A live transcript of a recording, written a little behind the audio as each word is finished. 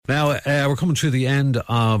Now, we're coming to the end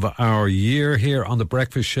of our year here on The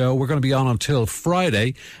Breakfast Show. We're going to be on until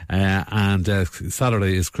Friday, and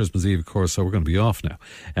Saturday is Christmas Eve, of course, so we're going to be off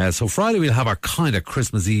now. So Friday we'll have our kind of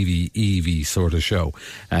Christmas Eve sort of show,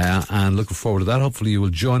 and looking forward to that. Hopefully you will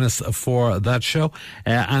join us for that show.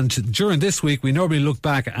 And during this week, we normally look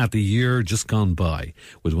back at the year just gone by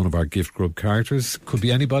with one of our Gift Grub characters. Could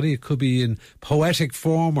be anybody. It could be in poetic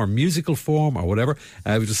form or musical form or whatever.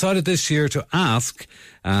 We decided this year to ask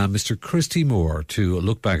Mr. Christy Moore to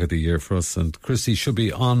look back at the year for us, and Christy should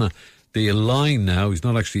be on the line now. He's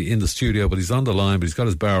not actually in the studio, but he's on the line, but he's got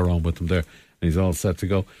his bar on with him there, and he's all set to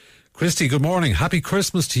go. Christy, good morning. Happy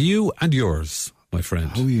Christmas to you and yours, my friend.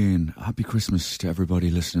 How are you, Ian? Happy Christmas to everybody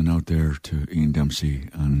listening out there, to Ian Dempsey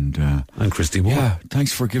and Christy Moore. Yeah,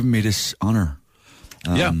 thanks for giving me this honour.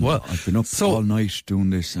 Well, I've been up all night doing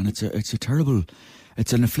this, and it's a terrible...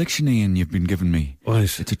 It's an affliction, Ian, you've been giving me.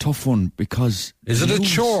 Right. It's a tough one because... Is it a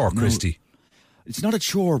chore, Christy? It's not a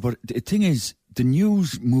chore, but the thing is, the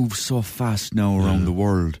news moves so fast now around the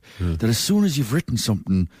world that as soon as you've written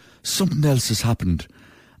something else has happened,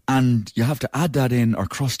 and you have to add that in or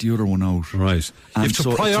cross the other one out. Right. You have to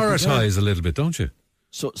prioritise a little bit, don't you?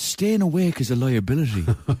 So staying awake is a liability.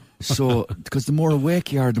 So, because the more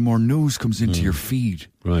awake you are, the more news comes into your feed.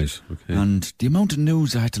 Right, okay. And the amount of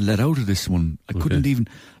news I had to let out of this one, I couldn't even,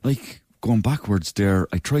 like, going backwards there,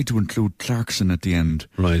 I tried to include Clarkson at the end.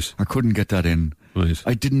 Right. I couldn't get that in. Right.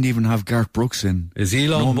 I didn't even have Garth Brooks in. Is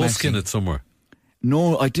Elon Musk in it somewhere?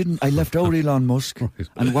 No, I didn't. I left out Elon Musk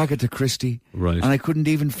and Wagatha Christie. Right. And I couldn't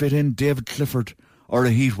even fit in David Clifford or a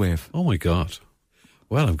Heatwave. Oh my God.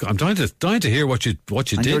 Well, I'm dying to hear what you did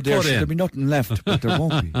put in. There'll be nothing left, but there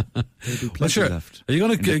won't be. There'll be plenty left. Are you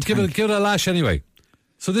going to give it a lash anyway?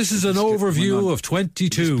 So this is an overview of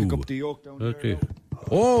 22. Pick up the yoke down okay. There,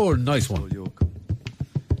 oh, nice one. You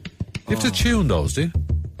have to tune those, do you?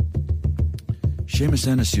 Seamus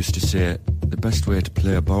Ennis used to say the best way to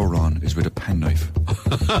play a bowron is with a penknife.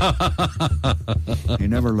 He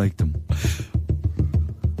never liked them.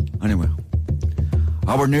 Anyway,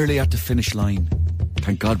 we're nearly at the finish line.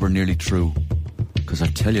 Thank God we're nearly through, because I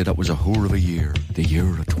tell you, that was a whore of a year, the year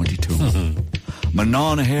of 22.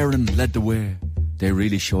 Manon Heron led the way. They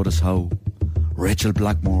really showed us how. Rachel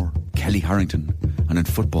Blackmore, Kelly Harrington, and in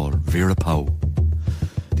football, Vera Powell.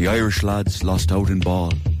 The Irish lads lost out in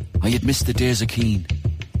ball. I had missed the days of Keane.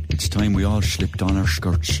 It's time we all slipped on our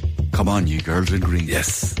skirts. Come on, ye girls in green.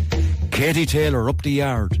 Yes. Katie Taylor up the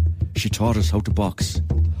yard. She taught us how to box.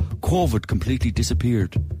 COVID completely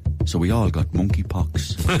disappeared, so we all got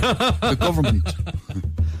monkeypox.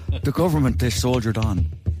 The government, they soldiered on.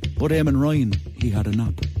 But Eamon Ryan, he had a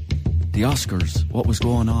nap. The Oscars, what was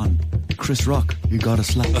going on? Chris Rock, he got a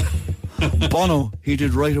slap. Bono, he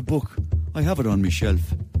did write a book. I have it on my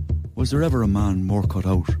shelf. Was there ever a man more cut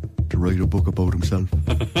out to write a book about himself?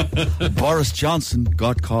 Boris Johnson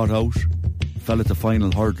got caught out, fell at the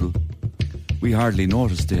final hurdle. We hardly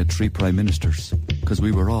noticed they had 3 prime ministers, because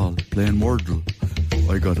we were all playing Wordle.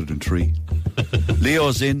 I got it in 3.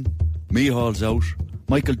 Leo's in, Mihal's out,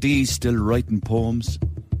 Michael D's still writing poems.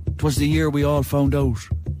 'Twas the year we all found out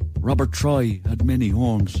Robert Troy had many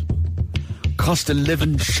homes. Cost of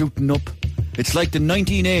living shooting up. It's like the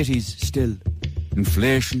 1980s still.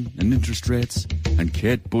 Inflation and interest rates, and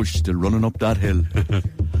Kate Bush still running up that hill.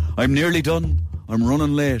 I'm nearly done, I'm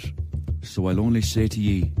running late, so I'll only say to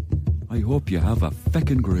ye, I hope you have a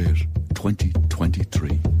feckin' great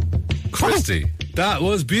 2023. Christy, that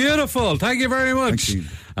was beautiful. Thank you very much. Thank you.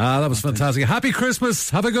 That was fantastic. Happy Christmas.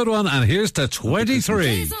 Have a good one. And here's to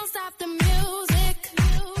 23.